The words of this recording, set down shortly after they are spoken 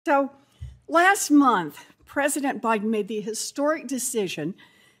So last month, President Biden made the historic decision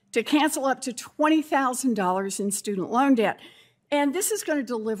to cancel up to $20,000 in student loan debt. And this is going to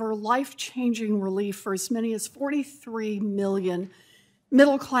deliver life-changing relief for as many as 43 million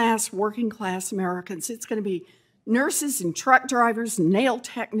middle-class, working-class Americans. It's going to be nurses and truck drivers, nail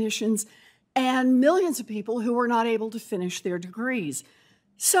technicians, and millions of people who are not able to finish their degrees.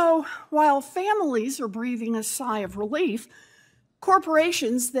 So while families are breathing a sigh of relief,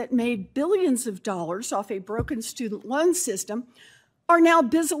 corporations that made billions of dollars off a broken student loan system are now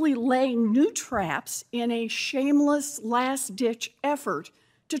busily laying new traps in a shameless last-ditch effort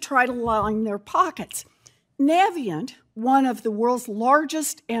to try to line their pockets. Navient, one of the world's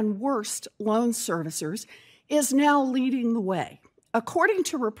largest and worst loan servicers, is now leading the way. According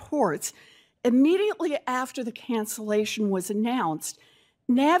to reports, immediately after the cancellation was announced,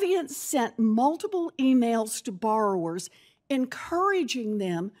 Navient sent multiple emails to borrowers encouraging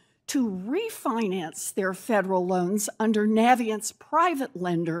them to refinance their federal loans under Navient's private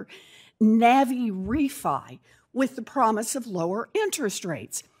lender, NaviRefi, with the promise of lower interest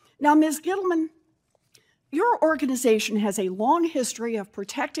rates. Now, Ms. Gittleman, your organization has a long history of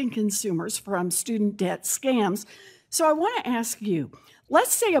protecting consumers from student debt scams. So I want to ask you,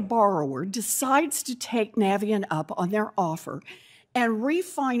 let's say a borrower decides to take Navient up on their offer and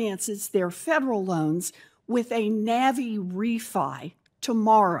refinances their federal loans with a NaviRefi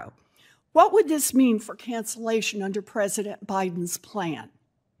tomorrow. What would this mean for cancellation under President Biden's plan?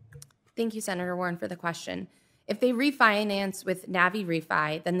 Thank you, Senator Warren, for the question. If they refinance with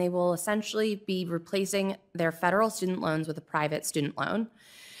NaviRefi, then they will essentially be replacing their federal student loans with a private student loan.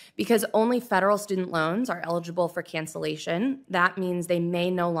 Because only federal student loans are eligible for cancellation, that means they may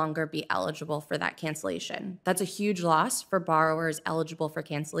no longer be eligible for that cancellation. That's a huge loss for borrowers eligible for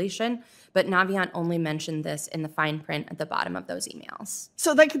cancellation, but Navient only mentioned this in the fine print at the bottom of those emails.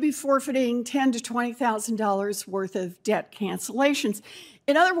 So they could be forfeiting $10,000 to $20,000 worth of debt cancellations.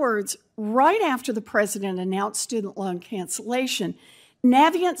 In other words, right after the president announced student loan cancellation,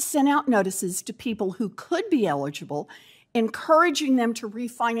 Navient sent out notices to people who could be eligible, encouraging them to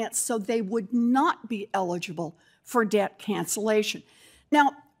refinance so they would not be eligible for debt cancellation.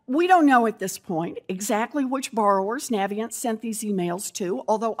 Now, we don't know at this point exactly which borrowers Navient sent these emails to,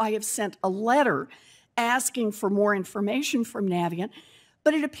 although I have sent a letter asking for more information from Navient.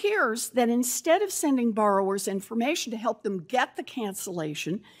 But it appears that instead of sending borrowers information to help them get the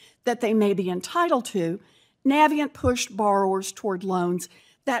cancellation that they may be entitled to, Navient pushed borrowers toward loans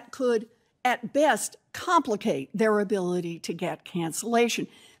that could, at best, complicate their ability to get cancellation.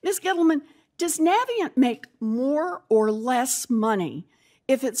 Ms. Gittleman, does Navient make more or less money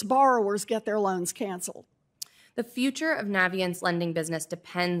if its borrowers get their loans canceled? The future of Navient's lending business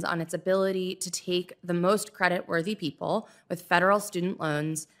depends on its ability to take the most credit-worthy people with federal student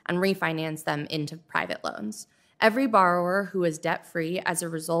loans and refinance them into private loans. Every borrower who is debt-free as a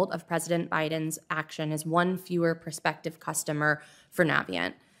result of President Biden's action is one fewer prospective customer for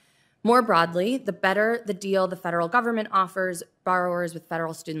Navient. More broadly, the better the deal the federal government offers borrowers with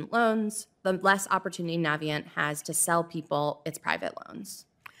federal student loans, the less opportunity Navient has to sell people its private loans.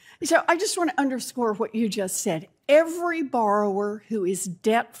 So I just want to underscore what you just said. Every borrower who is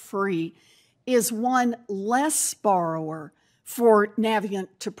debt-free is one less borrower for Navient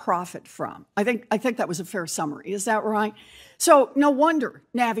to profit from. I think that was a fair summary. Is that right? So no wonder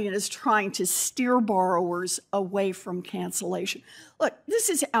Navient is trying to steer borrowers away from cancellation. Look, this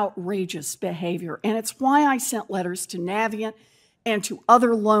is outrageous behavior, and it's why I sent letters to Navient and to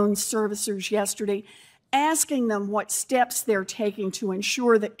other loan servicers yesterday, asking them what steps they're taking to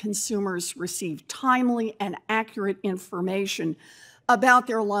ensure that consumers receive timely and accurate information about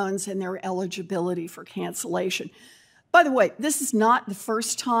their loans and their eligibility for cancellation. By the way, this is not the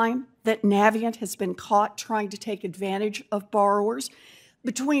first time that Navient has been caught trying to take advantage of borrowers.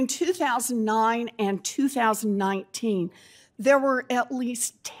 Between 2009 and 2019, there were at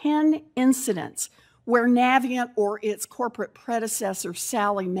least 10 incidents where Navient or its corporate predecessor,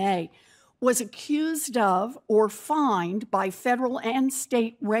 Sallie Mae, was accused of or fined by federal and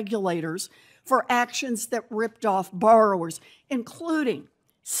state regulators for actions that ripped off borrowers, including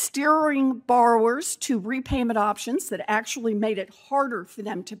steering borrowers to repayment options that actually made it harder for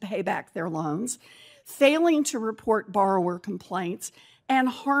them to pay back their loans, failing to report borrower complaints, and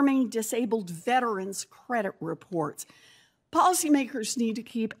harming disabled veterans' credit reports. Policymakers need to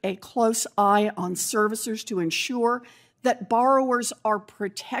keep a close eye on servicers to ensure that borrowers are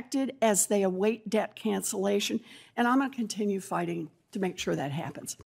protected as they await debt cancellation, and I'm going to continue fighting to make sure that happens.